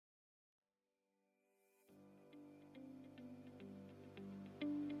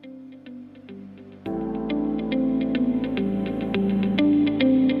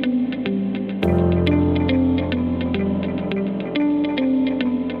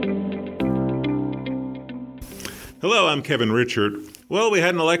Hello, I'm Kevin Richard. Well, we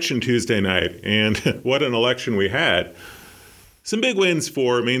had an election Tuesday night, and what an election we had. Some big wins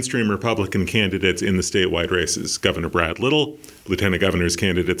for mainstream Republican candidates in the statewide races. Governor Brad Little, Lieutenant Governor's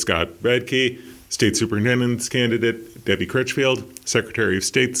candidate Scott Bedke, State Superintendent's candidate Debbie Critchfield, Secretary of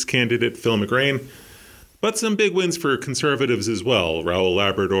State's candidate Phil McGrain. But some big wins for conservatives as well. Raul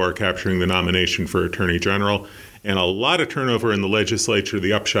Labrador capturing the nomination for Attorney General, and a lot of turnover in the legislature.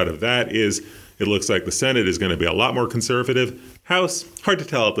 The upshot of that is it looks like the Senate is going to be a lot more conservative. House, hard to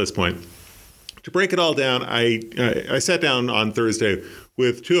tell at this point. To break it all down, I sat down on Thursday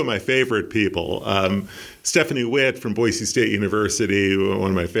with two of my favorite people. Stephanie Witt from Boise State University,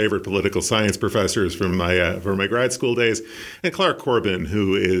 one of my favorite political science professors from my grad school days, and Clark Corbin,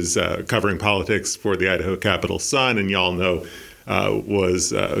 who is covering politics for the Idaho Capital Sun, and y'all know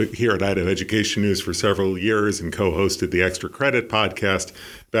was here at Idaho Education News for several years and co-hosted the Extra Credit podcast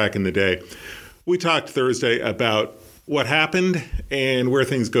back in the day. We talked Thursday about what happened and where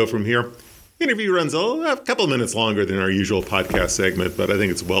things go from here. Interview runs a couple of minutes longer than our usual podcast segment, but I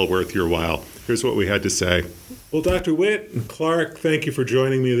think it's well worth your while. Here's what we had to say. Well, Dr. Witt and Clark, thank you for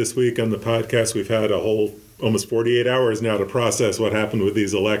joining me this week on the podcast. We've had a whole almost 48 hours now to process what happened with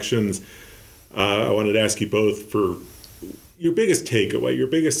these elections. I wanted to ask you both for your biggest takeaway, your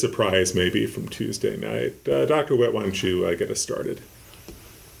biggest surprise maybe from Tuesday night. Dr. Witt, why don't you get us started?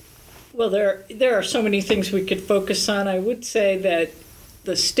 Well, there are so many things we could focus on. I would say that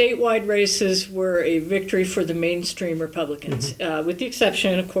the statewide races were a victory for the mainstream Republicans, with the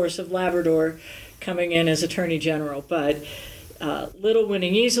exception, of course, of Labrador coming in as Attorney General. But Little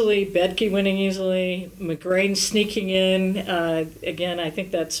winning easily, Bedke winning easily, McGrain sneaking in. Again, I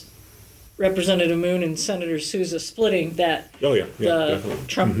think that's Representative Moon and Senator Sousa splitting that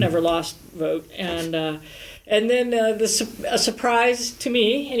Trump never lost vote. And then a surprise to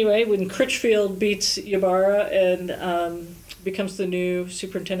me, anyway, when Critchfield beats Ybarra and becomes the new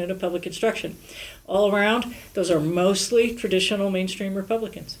superintendent of public instruction. All around, those are mostly traditional mainstream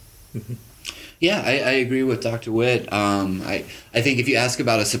Republicans. Mm-hmm. Yeah, I agree with Dr. Witt. I think if you ask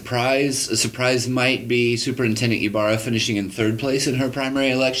about a surprise might be Superintendent Ybarra finishing in third place in her primary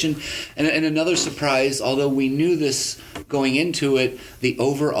election. And another surprise, although we knew this going into it, the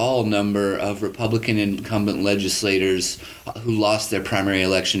overall number of Republican incumbent legislators who lost their primary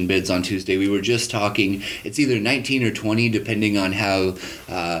election bids on Tuesday. We were just talking, it's either 19 or 20, depending on how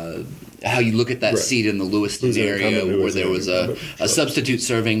you look at that seat in the Lewiston area where there was a substitute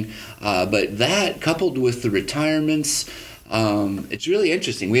serving. But that, coupled with the retirements, it's really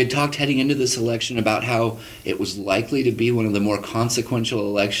interesting. We had talked heading into this election about how it was likely to be one of the more consequential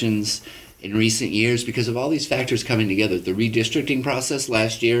elections in recent years because of all these factors coming together. The redistricting process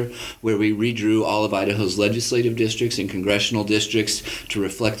last year, where we redrew all of Idaho's legislative districts and congressional districts to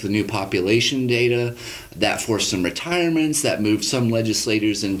reflect the new population data. That forced some retirements. That moved some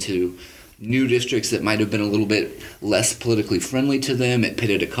legislators into new districts that might have been a little bit less politically friendly to them. It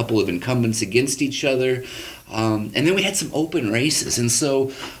pitted a couple of incumbents against each other. And then we had some open races. And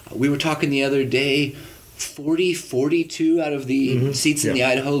so we were talking the other day, 42 out of the seats in the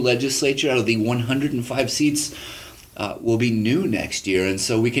Idaho legislature, out of the 105 seats, will be new next year. And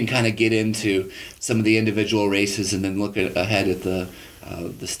so we can kind of get into some of the individual races and then look ahead at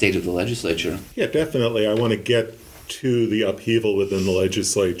the state of the legislature. Yeah, definitely. I want to get to the upheaval within the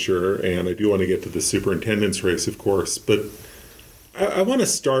legislature, and I do want to get to the superintendent's race, of course. But I want to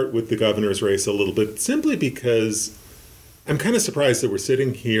start with the governor's race a little bit, simply because I'm kind of surprised that we're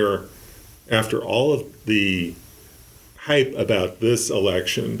sitting here after all of the hype about this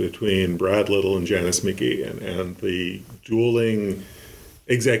election between Brad Little and Janice McGee and the dueling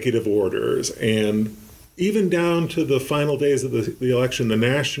executive orders, and even down to the final days of the election, the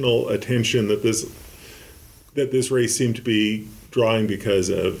national attention that this race seemed to be drawing because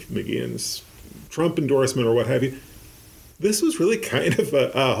of McGeehan's Trump endorsement or what have you. This was really kind of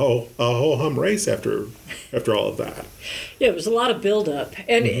a ho-hum race after all of that. Yeah, it was a lot of buildup,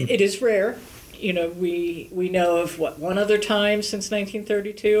 and it is rare. You know, we know of one other time since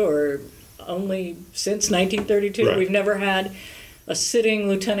 1932, or only since 1932. Right. We've never had a sitting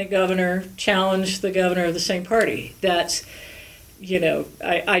lieutenant governor challenge the governor of the same party. That's, you know,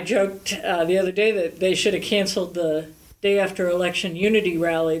 I joked the other day that they should have canceled the day after election unity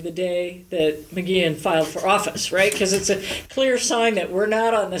rally the day that McGeehan filed for office, right? Because it's a clear sign that we're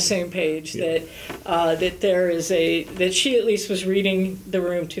not on the same page, that she at least was reading the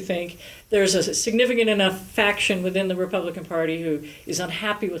room to think there's a significant enough faction within the Republican Party who is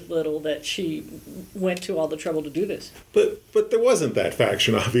unhappy with Little that she went to all the trouble to do this. But there wasn't that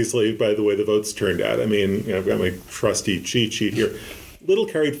faction, obviously, by the way the votes turned out. I mean, I've got my trusty cheat sheet here. Little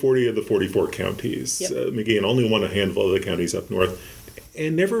carried 40 of the 44 counties. Yep. McGeehan only won a handful of the counties up north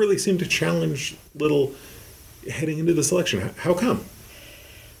and never really seemed to challenge Little heading into this election. How come?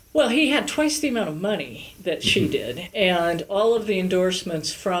 Well, he had twice the amount of money that she did, and all of the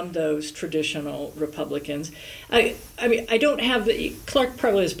endorsements from those traditional Republicans. I mean, I don't have Clark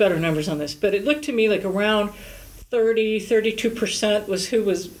probably has better numbers on this, but it looked to me like around 32% was who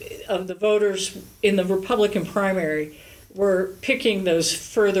was of the voters in the Republican primary were picking those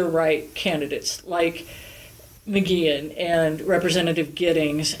further right candidates like McGeehan and Representative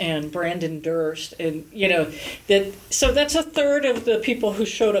Giddings and Brandon Durst, and so that's a third of the people who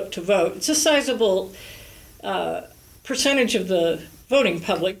showed up to vote. It's a sizable percentage of the voting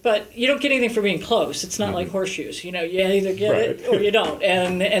public, but you don't get anything for being close. It's not like horseshoes. You either get it or you don't,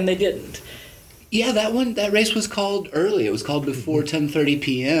 and they didn't. Yeah, that race was called early. It was called before 10:30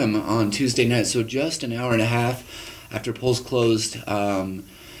 p.m. on Tuesday night, so just an hour and a half after polls closed.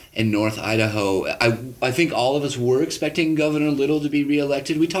 In North Idaho, I think all of us were expecting Governor Little to be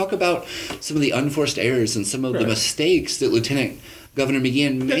reelected. We talk about some of the unforced errors and some of the mistakes that Lieutenant Governor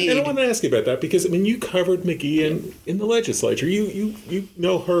McGeehan made. And I want to ask you about that because, you covered McGeehan in the legislature. You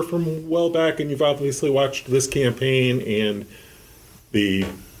know her from well back, and you've obviously watched this campaign and the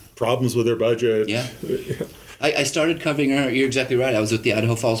problems with her budget. Yeah. I started covering her, you're exactly right. I was with the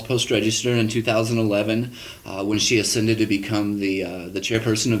Idaho Falls Post-Register in 2011 when she ascended to become the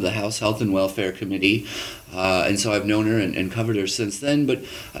chairperson of the House Health and Welfare Committee. And so I've known her and covered her since then. But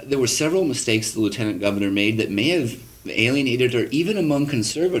there were several mistakes the lieutenant governor made that may have alienated her, even among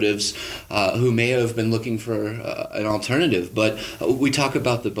conservatives who may have been looking for an alternative. But we talk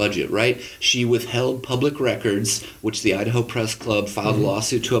about the budget, right? She withheld public records, which the Idaho Press Club filed a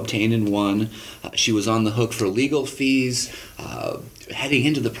lawsuit to obtain and won. She was on the hook for legal fees. Heading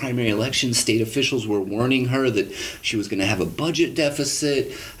into the primary election, state officials were warning her that she was going to have a budget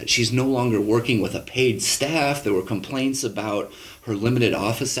deficit. She's no longer working with a paid staff. There were complaints about her limited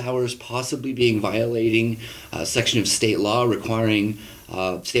office hours possibly being violating a section of state law requiring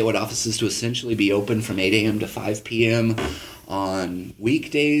statewide offices to essentially be open from 8 a.m. to 5 p.m. on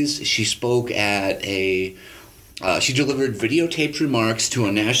weekdays. She spoke at she delivered videotaped remarks to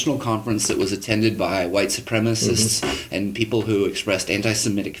a national conference that was attended by white supremacists and people who expressed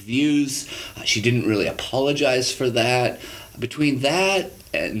anti-Semitic views. She didn't really apologize for that. Between that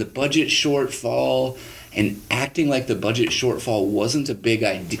and the budget shortfall and acting like the budget shortfall wasn't a big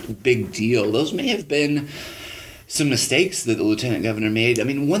deal, those may have been some mistakes that the lieutenant governor made.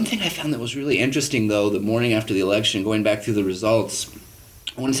 One thing I found that was really interesting, though, the morning after the election, going back through the results,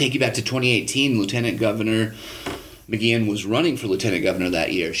 I want to take you back to 2018. Lieutenant Governor McGeehan was running for lieutenant governor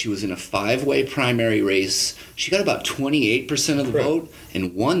that year. She was in a 5-way primary race. She got about 28% of the vote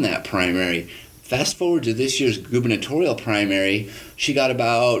and won that primary. Fast forward to this year's gubernatorial primary, she got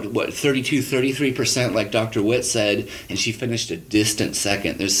about, 33% like Dr. Witt said, and she finished a distant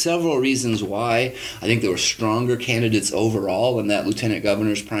second. There's several reasons why. I think there were stronger candidates overall in that lieutenant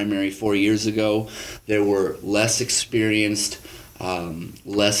governor's primary 4 years ago. There were less experienced,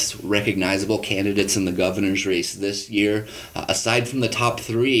 less recognizable candidates in the governor's race this year. Aside from the top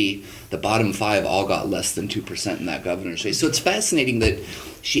 3, the bottom 5 all got less than 2% in that governor's race. So it's fascinating that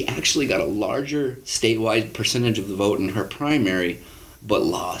she actually got a larger statewide percentage of the vote in her primary, but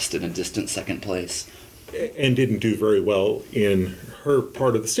lost in a distant second place. And didn't do very well in her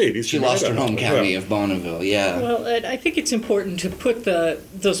part of the state. She lost her home county of Bonneville, yeah. Well, I think it's important to put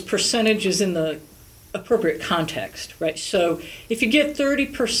those percentages in the appropriate context, right? So if you get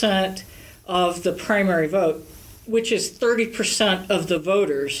 30% of the primary vote, which is 30% of the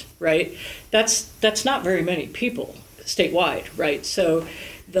voters, right? That's not very many people statewide, right? So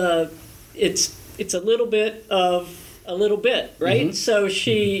it's a little bit of a little bit, right? Mm-hmm. So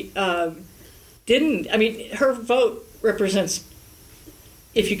she her vote represents,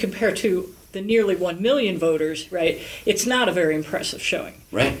 if you compare to the nearly 1 million voters, right? It's not a very impressive showing.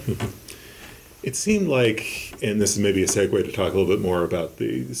 Right. It seemed like, and this is maybe a segue to talk a little bit more about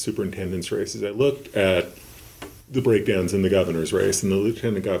the superintendent's races. I looked at the breakdowns in the governor's race and the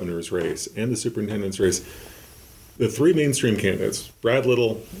lieutenant governor's race and the superintendent's race. The 3 mainstream candidates, Brad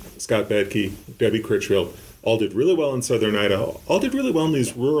Little, Scott Bedke, Debbie Critchfield, all did really well in southern Idaho, all did really well in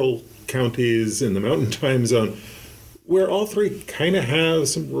these rural counties in the mountain time zone, where all 3 kind of have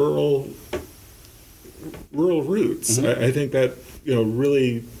some rural roots. Mm-hmm. I think that,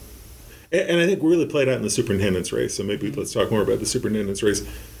 really... And I think really played out in the superintendent's race. So maybe let's talk more about the superintendent's race.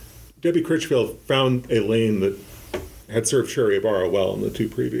 Debbie Critchfield found a lane that had served Sherry Ibarra well in the 2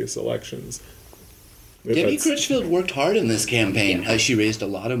 previous elections. Debbie Critchfield worked hard in this campaign. She raised a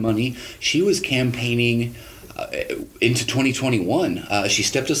lot of money. She was campaigning into 2021. She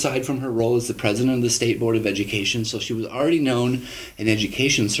stepped aside from her role as the president of the State Board of Education, so she was already known in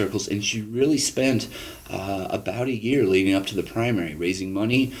education circles, and she really spent about a year leading up to the primary, raising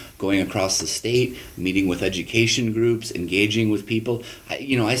money, going across the state, meeting with education groups, engaging with people.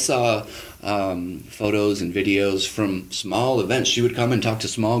 I saw photos and videos from small events. She would come and talk to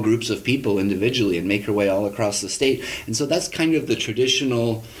small groups of people individually and make her way all across the state. And so that's kind of the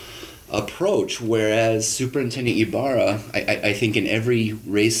traditional approach, whereas Superintendent Ibarra, I think in every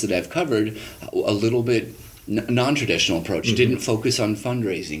race that I've covered, a little bit non-traditional approach, didn't focus on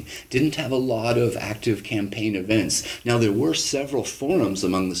fundraising, didn't have a lot of active campaign events. Now, there were several forums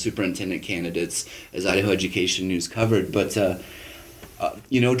among the superintendent candidates, as Idaho Education News covered, but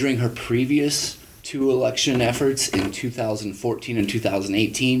during her previous two election efforts in 2014 and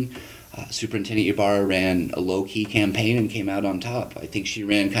 2018, Superintendent Ibarra ran a low-key campaign and came out on top. I think she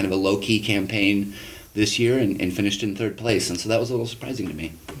ran kind of a low-key campaign this year and finished in third place, and so that was a little surprising to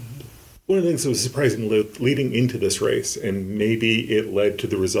me. One of the things that was surprising leading into this race, and maybe it led to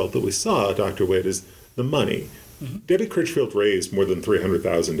the result that we saw, Dr. Witt, is the money. Debbie Critchfield raised more than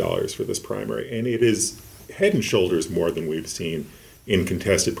 $300,000 for this primary, and it is head and shoulders more than we've seen in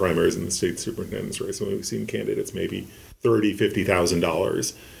contested primaries in the state superintendent's race. We've seen candidates maybe $30,000,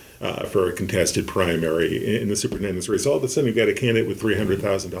 $50,000 for a contested primary in the superintendent's race. All of a sudden, you've got a candidate with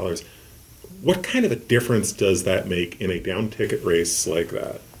 $300,000. What kind of a difference does that make in a down-ticket race like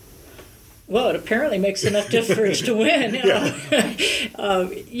that? Well, it apparently makes enough difference to win.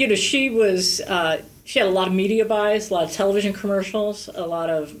 She had a lot of media buys, a lot of television commercials, a lot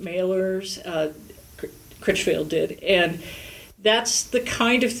of mailers. Critchfield did, and that's the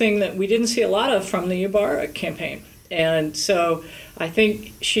kind of thing that we didn't see a lot of from the Ibarra campaign. And so I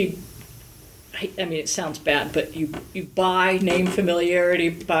think it sounds bad, but you buy name familiarity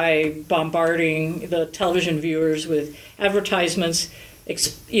by bombarding the television viewers with advertisements.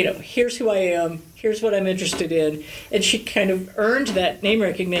 Here's who I am, here's what I'm interested in. And she kind of earned that name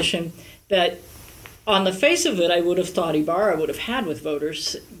recognition that on the face of it, I would have thought Ibarra would have had with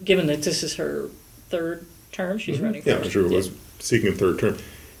voters, given that this is her third term she's running for. Yeah, I'm sure it was seeking a third term.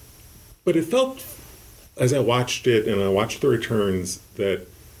 But it felt, as I watched it and I watched the returns, that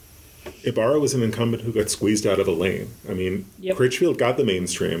Ibarra was an incumbent who got squeezed out of a lane. I mean, Critchfield got the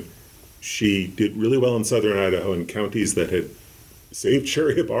mainstream. She did really well in southern Idaho in counties that had saved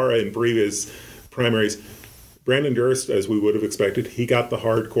Sherry Ibarra in previous primaries. Brandon Durst, as we would have expected, he got the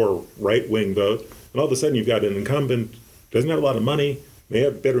hardcore right-wing vote. And all of a sudden you've got an incumbent, doesn't have a lot of money, may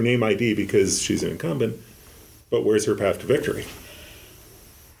have better name ID because she's an incumbent, but where's her path to victory?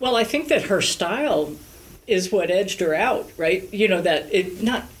 Well, I think that her style is what edged her out, right?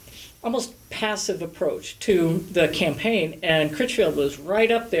 Not almost passive approach to the campaign, and Critchfield was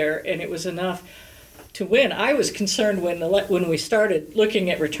right up there, and it was enough to win. I was concerned when we started looking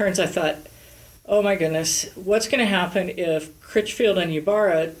at returns. I thought, oh my goodness, what's going to happen if Critchfield and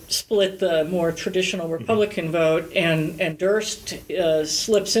Ibarra split the more traditional Republican vote and Durst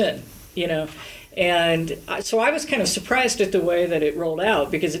slips in, And so I was kind of surprised at the way that it rolled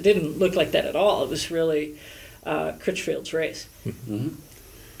out, because it didn't look like that at all. It was really Critchfield's race. Mm-hmm.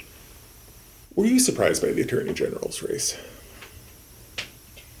 Were you surprised by the Attorney General's race?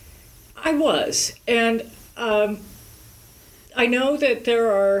 I was. And I know that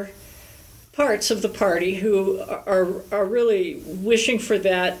there are parts of the party who are really wishing for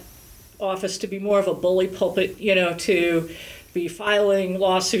that office to be more of a bully pulpit, to be filing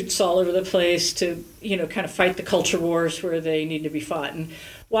lawsuits all over the place to, kind of fight the culture wars where they need to be fought. And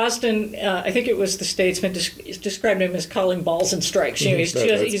Wasden, I think it was the Statesman, described him as calling balls and strikes. He's that's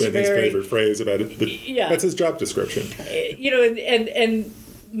been his favorite phrase about it. That's his job description. And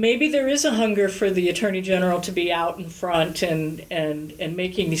maybe there is a hunger for the Attorney General to be out in front and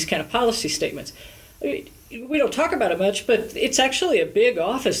making these kind of policy statements. We don't talk about it much, but it's actually a big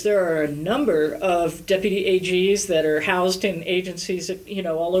office. There are a number of deputy AGs that are housed in agencies,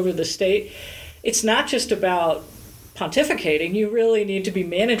 all over the state. It's not just about pontificating. You really need to be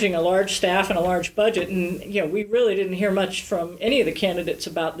managing a large staff and a large budget. And, we really didn't hear much from any of the candidates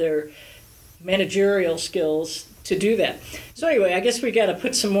about their managerial skills to do that. So anyway, I guess we got to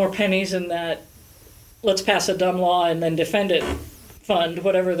put some more pennies in that let's pass a dumb law and then defend it fund,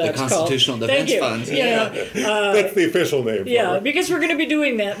 whatever that's called. The Constitutional Defense Fund. That's the official name. Yeah, because we're going to be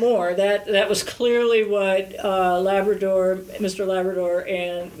doing that more. That was clearly what Mr. Labrador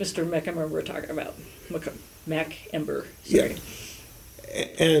and Mr. McEmber were talking about. McEmber, sorry. Yeah.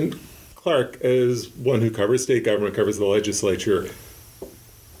 And Clark, as one who covers state government, covers the legislature,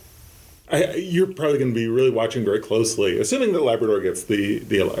 you're probably going to be really watching very closely, assuming that Labrador gets the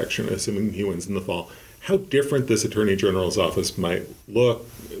election, assuming he wins in the fall. how different this Attorney General's office might look,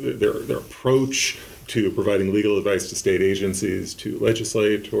 their approach to providing legal advice to state agencies, to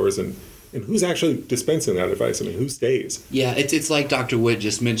legislators, and who's actually dispensing that advice? I mean, who stays? Yeah, it's like Dr. Witt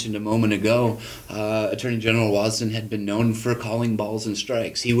just mentioned a moment ago. Attorney General Wasden had been known for calling balls and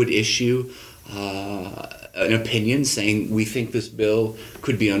strikes. He would issue an opinion saying, we think this bill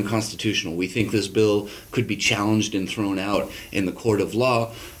could be unconstitutional. We think this bill could be challenged and thrown out in the court of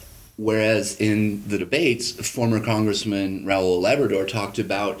law. Whereas in the debates, former Congressman Raul Labrador talked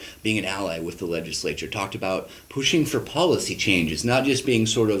about being an ally with the legislature, talked about pushing for policy changes, not just being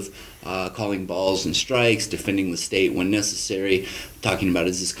sort of calling balls and strikes, defending the state when necessary, talking about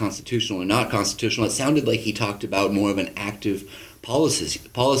is this constitutional or not constitutional. It sounded like he talked about more of an active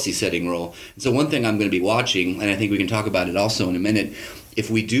policy setting role. And so one thing I'm going to be watching, and I think we can talk about it also in a minute, if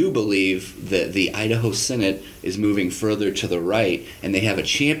we do believe that the Idaho Senate is moving further to the right and they have a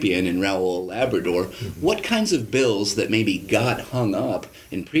champion in Raul Labrador, what kinds of bills that maybe got hung up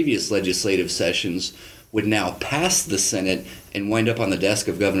in previous legislative sessions would now pass the Senate and wind up on the desk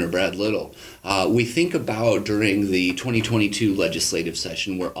of Governor Brad Little? We think about during the 2022 legislative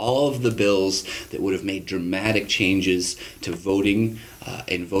session where all of the bills that would have made dramatic changes to voting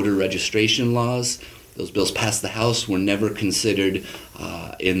and voter registration laws, those bills passed the House, were never considered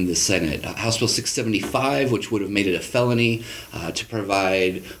in the Senate. House Bill 675, which would have made it a felony to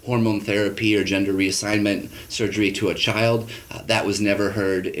provide hormone therapy or gender reassignment surgery to a child, that was never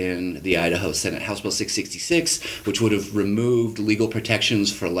heard in the Idaho Senate. House Bill 666, which would have removed legal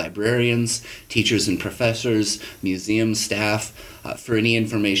protections for librarians, teachers and professors, museum staff, for any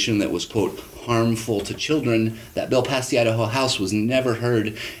information that was, quote, harmful to children. That bill passed the Idaho House, was never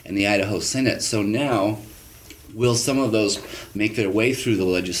heard in the Idaho Senate. So now, will some of those make their way through the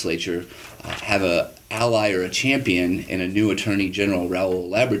legislature, have a ally or a champion in a new Attorney General, Raul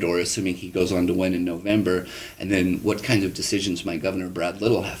Labrador, assuming he goes on to win in November? And then what kinds of decisions might Governor Brad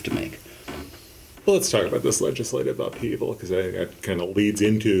Little have to make? Well, let's talk about this legislative upheaval, because I think that kind of leads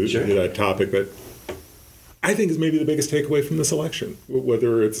into that topic that I think is maybe the biggest takeaway from this election.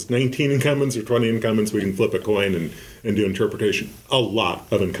 Whether it's 19 incumbents or 20 incumbents, we can flip a coin and do interpretation. A lot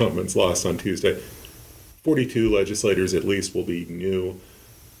of incumbents lost on Tuesday. 42 legislators at least will be new.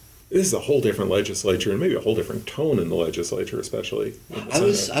 This is a whole different legislature and maybe a whole different tone in the legislature, especially. I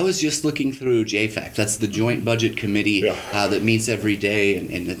was just looking through JFAC. That's the Joint Budget Committee that meets every day and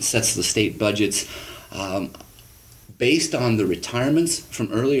it sets the state budgets. Based on the retirements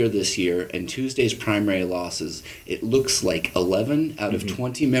from earlier this year and Tuesday's primary losses, it looks like 11 out of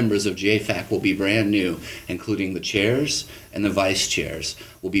 20 members of JFAC will be brand new, including the chairs and the vice chairs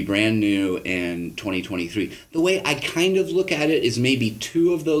will be brand new in 2023. The way I kind of look at it is maybe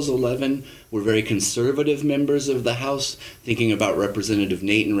 2 of those 11 were very conservative members of the House, thinking about Representative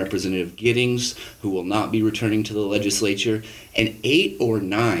Nate and Representative Giddings, who will not be returning to the legislature, and 8 or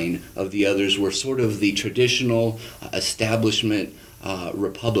 9 of the others were sort of the traditional establishment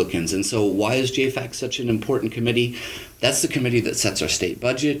Republicans. And so why is JFAC such an important committee? That's the committee that sets our state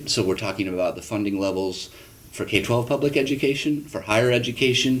budget, so we're talking about the funding levels for K-12 public education, for higher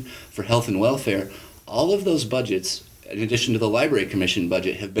education, for health and welfare. All of those budgets, in addition to the Library Commission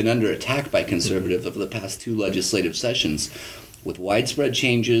budget, have been under attack by conservatives over the past 2 legislative sessions, with widespread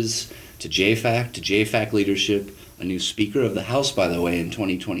changes to JFAC leadership, a new Speaker of the House, by the way, in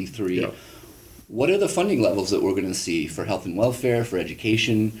 2023. Yeah. What are the funding levels that we're going to see for health and welfare, for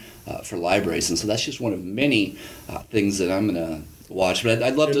education, for libraries? And so that's just one of many things that I'm going to watch. But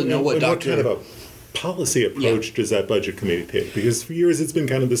I'd love to know what Dr. What kind of a policy approach does that budget committee take? Because for years it's been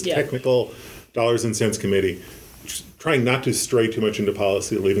kind of this technical dollars and cents committee, trying not to stray too much into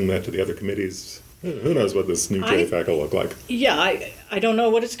policy, leaving that to the other committees. Who knows what this new JFAC will look like? Yeah, I don't know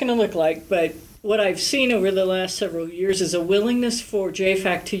what it's going to look like, but what I've seen over the last several years is a willingness for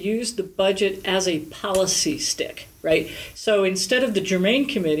JFAC to use the budget as a policy stick, right? So instead of the germane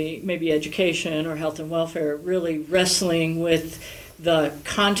committee, maybe education or health and welfare, really wrestling with the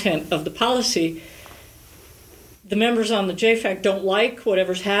content of the policy, the members on the JFAC don't like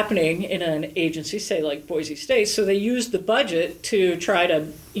whatever's happening in an agency, say like Boise State, so they use the budget to try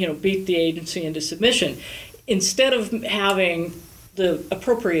to, beat the agency into submission. Instead of having the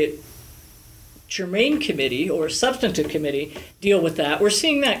appropriate germane committee or substantive committee deal with that, we're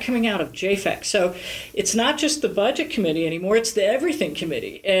seeing that coming out of JFAC. So it's not just the budget committee anymore, it's the everything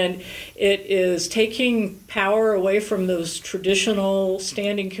committee. And it is taking power away from those traditional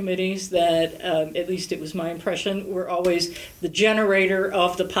standing committees that, at least it was my impression, were always the generator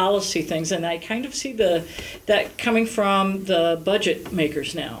of the policy things. And I kind of see that coming from the budget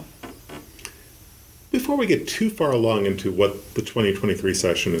makers now. before we get too far along into what the 2023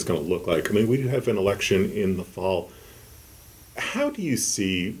 session is going to look like, I mean, we have an election in the fall. How do you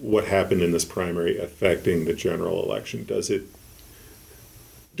see what happened in this primary affecting the general election? Does it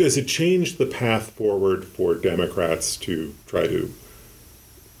change the path forward for Democrats to try to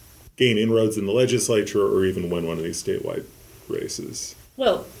gain inroads in the legislature or even win one of these statewide races?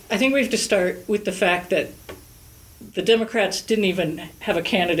 Well, I think we have to start with the fact that the Democrats didn't even have a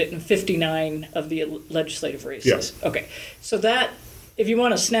candidate in 59 of the legislative races. Yeah. Okay, so that, if you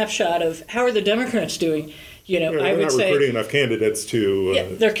want a snapshot of how are the Democrats doing, I would say they're not recruiting enough candidates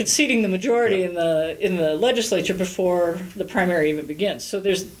to. They're conceding the majority in the legislature before the primary even begins. So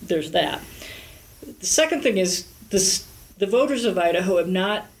there's that. The second thing is the voters of Idaho have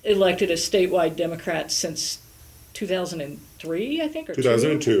not elected a statewide Democrat since 2003, I think, or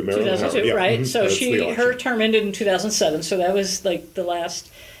 2002, Marilyn 2002, Howard, yeah. right? Mm-hmm. So her term ended in 2007, so that was like the last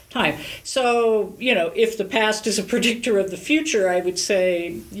time. So, if the past is a predictor of the future, I would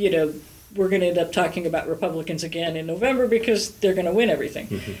say, we're going to end up talking about Republicans again in November because they're going to win everything.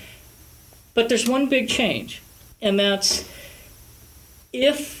 Mm-hmm. But there's one big change, and that's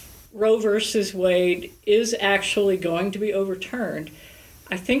if Roe versus Wade is actually going to be overturned,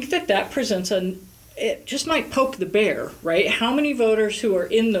 I think that presents it just might poke the bear, right? How many voters who are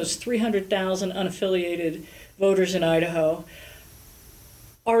in those 300,000 unaffiliated voters in Idaho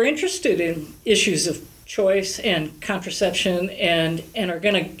are interested in issues of choice and contraception and are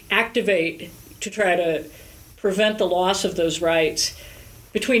going to activate to try to prevent the loss of those rights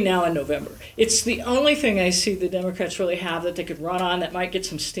between now and November? It's the only thing I see the Democrats really have that they could run on that might get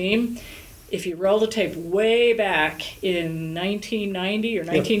some steam. If you roll the tape way back in 1990 or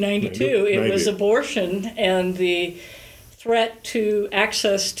 1992, it was abortion and the threat to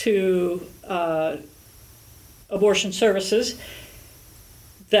access to abortion services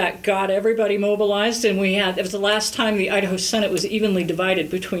that got everybody mobilized, and it was the last time the Idaho Senate was evenly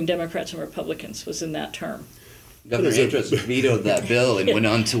divided between Democrats and Republicans, was in that term. Governor Andrews vetoed that bill and went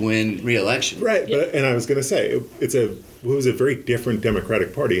on to win re-election. Right, and I was going to say, it was a very different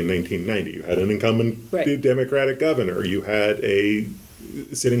Democratic Party in 1990. You had an incumbent Democratic governor. You had a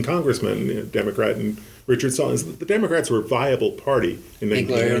sitting congressman, Democrat, and Richard Stallings. The Democrats were a viable party in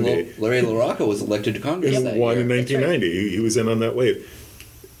 1990. Larry LaRocca was elected to Congress that won year. In 1990. He was in on that wave.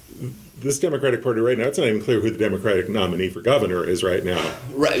 This Democratic Party right now, it's not even clear who the Democratic nominee for governor is right now.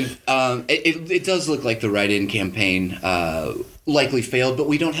 Right. It does look like the write-in campaign likely failed, but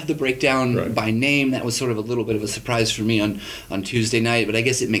we don't have the breakdown by name. That was sort of a little bit of a surprise for me on Tuesday night, but I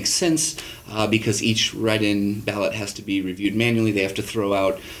guess it makes sense because each write-in ballot has to be reviewed manually. They have to throw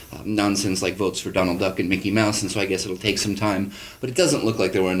out nonsense like votes for Donald Duck and Mickey Mouse, and so I guess it'll take some time. But it doesn't look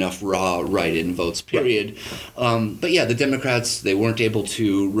like there were enough raw write-in votes, period. But yeah, the Democrats, they weren't able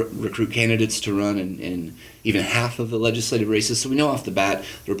to recruit candidates to run in even half of the legislative races, so we know off the bat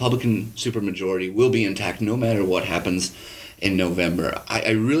the Republican supermajority will be intact no matter what happens in November.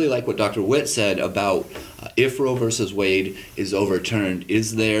 I really like what Dr. Witt said about if Roe versus Wade is overturned,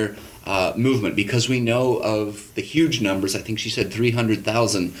 is there movement? Because we know of the huge numbers, I think she said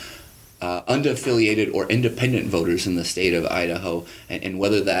 300,000 unaffiliated or independent voters in the state of Idaho, and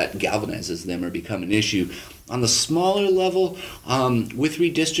whether that galvanizes them or become an issue. On the smaller level, with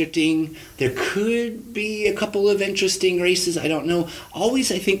redistricting, there could be a couple of interesting races. I don't know.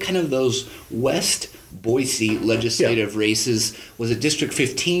 Always, I think, kind of those West Boise legislative races. Was it District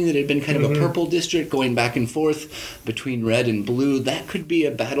 15 that had been kind of a purple district going back and forth between red and blue? That could be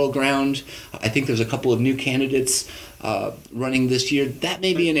a battleground. I think there's a couple of new candidates running this year. That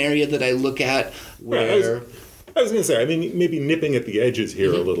may be an area that I look at where... I was going to say, I mean, maybe nipping at the edges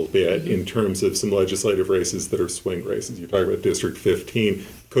here a little bit in terms of some legislative races that are swing races. You're talking about District 15.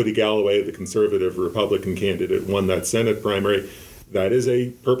 Cody Galloway, the conservative Republican candidate, won that Senate primary. That is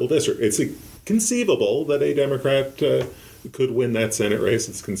a purple district. It's conceivable that a Democrat could win that Senate race.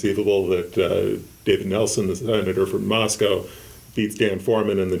 It's conceivable that David Nelson, the senator from Moscow, beats Dan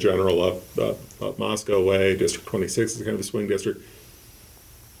Foreman in the general up Moscow way. District 26 is kind of a swing district.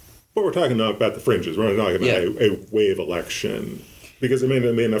 But we're talking not about the fringes. We're not talking about a wave election because there may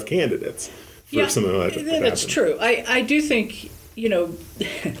not be enough candidates for something like that. That's true. I do think,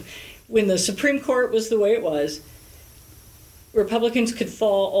 when the Supreme Court was the way it was, Republicans could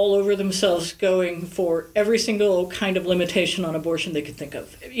fall all over themselves going for every single kind of limitation on abortion they could think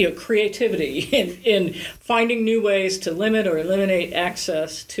of. Creativity in finding new ways to limit or eliminate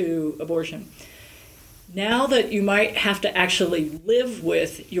access to abortion. Now that you might have to actually live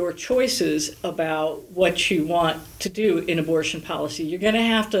with your choices about what you want to do in abortion policy, you're going to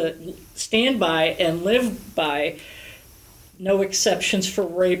have to stand by and live by no exceptions for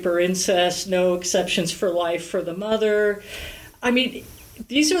rape or incest, no exceptions for life for the mother. I mean,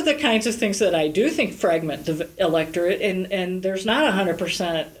 these are the kinds of things that I do think fragment the electorate, and there's not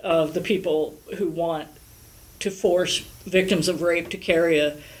 100% of the people who want to force victims of rape to carry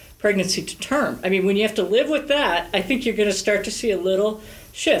a pregnancy to term. I mean, when you have to live with that, I think you're going to start to see a little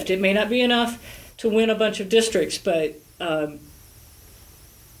shift. It may not be enough to win a bunch of districts, but I'm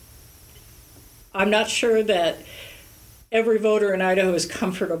not sure that every voter in Idaho is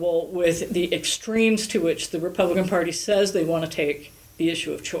comfortable with the extremes to which the Republican Party says they want to take the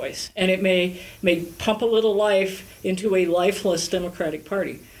issue of choice. And it may pump a little life into a lifeless Democratic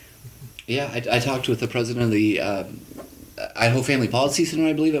Party. Yeah, I talked with the president of the Idaho Family Policy Center,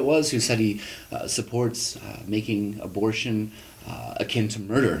 I believe it was, who said he supports making abortion akin to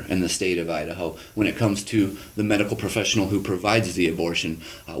murder in the state of Idaho when it comes to the medical professional who provides the abortion.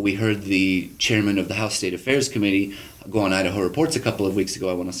 We heard the chairman of the House State Affairs Committee go on Idaho Reports a couple of weeks ago,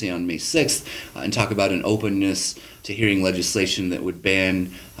 I want to say on May 6th, and talk about an openness to hearing legislation that would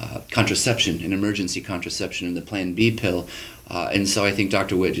ban contraception and emergency contraception in the Plan B pill. And so I think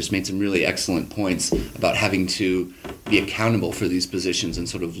Dr. Witt just made some really excellent points about having to be accountable for these positions and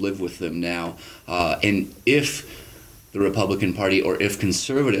sort of live with them now. And if the Republican Party, or if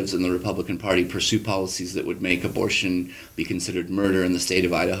conservatives in the Republican Party pursue policies that would make abortion be considered murder in the state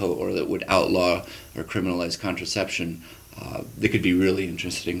of Idaho, or that would outlaw or criminalize contraception, they could be really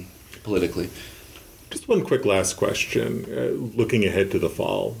interesting politically. Just one quick last question, looking ahead to the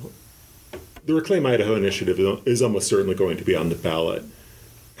fall. The Reclaim Idaho initiative is almost certainly going to be on the ballot.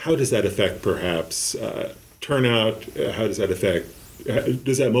 How does that affect perhaps turnout? How does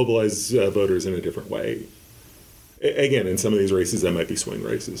that mobilize voters in a different way? Again, in some of these races, that might be swing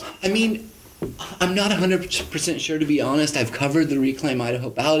races. I mean, I'm not 100% sure, to be honest. I've covered the Reclaim Idaho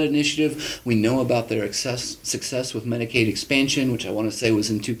ballot initiative. We know about their success with Medicaid expansion, which I want to say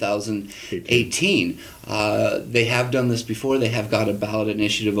was in 2018. They have done this before. They have got a ballot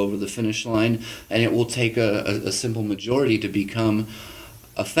initiative over the finish line, and it will take a simple majority to become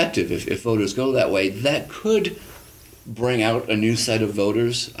effective if voters go that way. That could bring out a new set of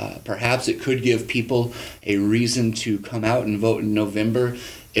voters. Perhaps it could give people a reason to come out and vote in November.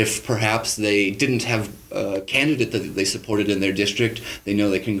 If perhaps they didn't have a candidate that they supported in their district, they know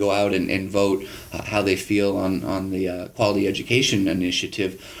they can go out and vote how they feel on the quality education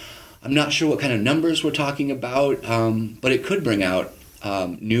initiative. I'm not sure what kind of numbers we're talking about, but it could bring out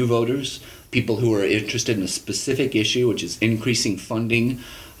new voters, people who are interested in a specific issue, which is increasing funding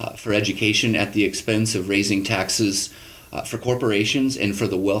for education at the expense of raising taxes for corporations and for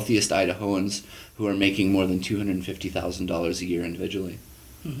the wealthiest Idahoans who are making more than $250,000 a year individually.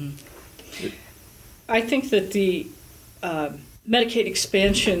 Mm-hmm. I think that the Medicaid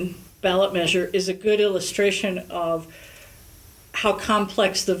expansion ballot measure is a good illustration of how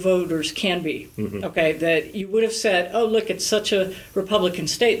complex the voters can be. Mm-hmm. Okay, that you would have said, oh, look, it's such a Republican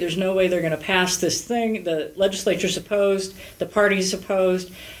state, there's no way they're going to pass this thing. The legislature's opposed, the party's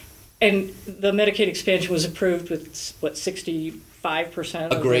opposed, and the Medicaid expansion was approved with, 65%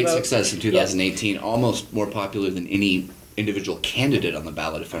 of a great the vote. Success in 2018, yes. Almost more popular than any individual candidate on the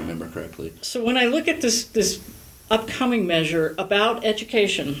ballot, if I remember correctly. So when I look at this upcoming measure about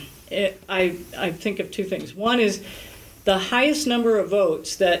education, I think of two things. One is the highest number of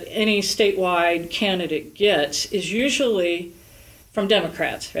votes that any statewide candidate gets is usually from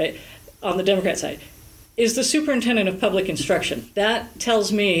Democrats, right? On the Democrat side, is the superintendent of public instruction. That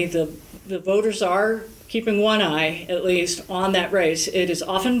tells me the voters are keeping one eye, at least, on that race. It has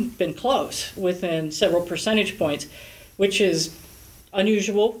often been close, within several percentage points, which is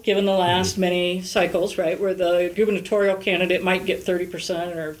unusual given the last many cycles, right, where the gubernatorial candidate might get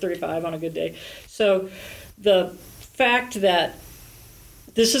 30% or 35% on a good day. So the fact that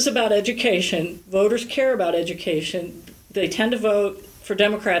this is about education, voters care about education, they tend to vote for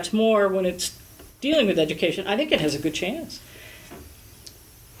Democrats more when it's dealing with education, I think it has a good chance.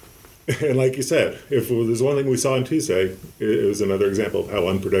 And like you said, if there's one thing we saw on Tuesday, it was another example of how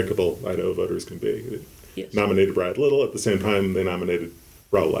unpredictable Idaho voters can be. Yes. Nominated Brad Little. At the same time, they nominated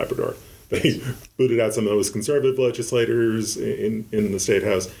Raul Labrador. They booted out some of those conservative legislators in the State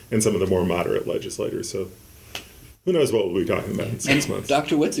House and some of the more moderate legislators. So who knows what we'll be talking about in 6 months.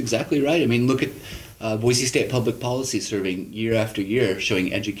 Dr. Witt's exactly right. I mean, look at Boise State Public Policy serving year after year,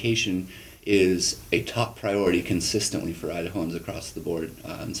 showing education is a top priority consistently for Idahoans across the board.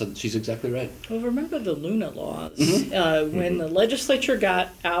 And so she's exactly right. Well, remember the Luna laws. Mm-hmm. When the legislature got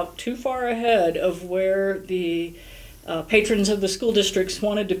out too far ahead of where the patrons of the school districts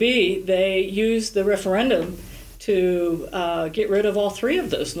wanted to be, they used the referendum to get rid of all three of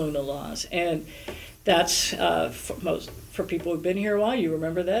those Luna laws. And That's for people who've been here a while. You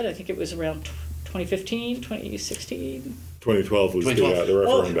remember that? I think it was around 2015, 2016. 2012 was 2012. The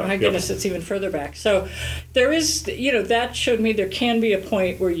referendum. Oh, my goodness, it's even further back. So there is, that showed me there can be a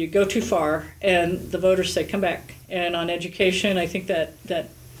point where you go too far and the voters say, come back. And on education, I think that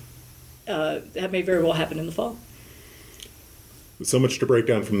may very well happen in the fall. So much to break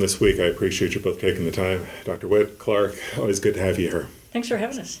down from this week. I appreciate you both taking the time. Dr. Witt, Clark, always good to have you here. Thanks for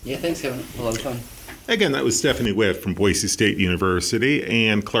having us. Yeah, thanks, Kevin. A lot of fun. Again, that was Stephanie Witt from Boise State University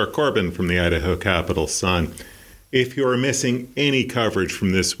and Clark Corbin from the Idaho Capital Sun. If you're missing any coverage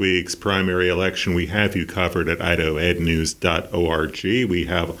from this week's primary election, we have you covered at idahoednews.org. We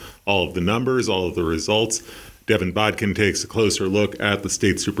have all of the numbers, all of the results. Devin Bodkin takes a closer look at the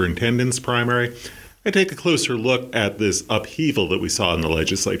state superintendent's primary. I take a closer look at this upheaval that we saw in the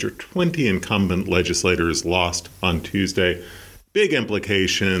legislature. 20 incumbent legislators lost on Tuesday. Big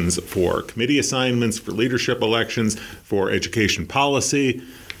implications for committee assignments, for leadership elections, for education policy.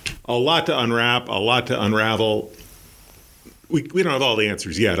 A lot to unwrap, a lot to unravel. We don't have all the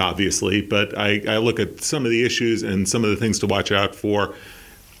answers yet, obviously, but I look at some of the issues and some of the things to watch out for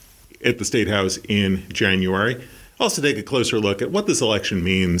at the State House in January. Also take a closer look at what this election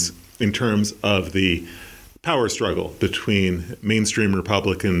means in terms of the power struggle between mainstream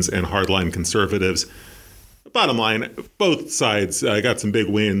Republicans and hardline conservatives. Bottom line, both sides got some big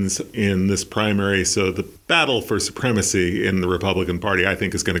wins in this primary, so the battle for supremacy in the Republican Party, I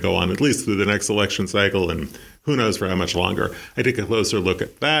think, is going to go on at least through the next election cycle, and who knows for how much longer. I take a closer look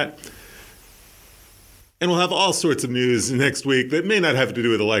at that. And we'll have all sorts of news next week that may not have to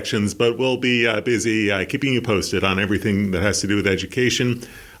do with elections, but we'll be busy keeping you posted on everything that has to do with education.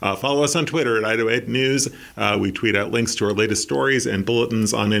 Follow us on Twitter at Idaho EdNews. We tweet out links to our latest stories and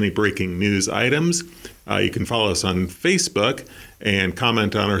bulletins on any breaking news items. You can follow us on Facebook and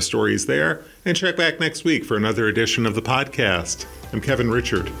comment on our stories there. And check back next week for another edition of the podcast. I'm Kevin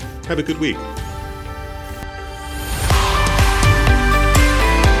Richard. Have a good week.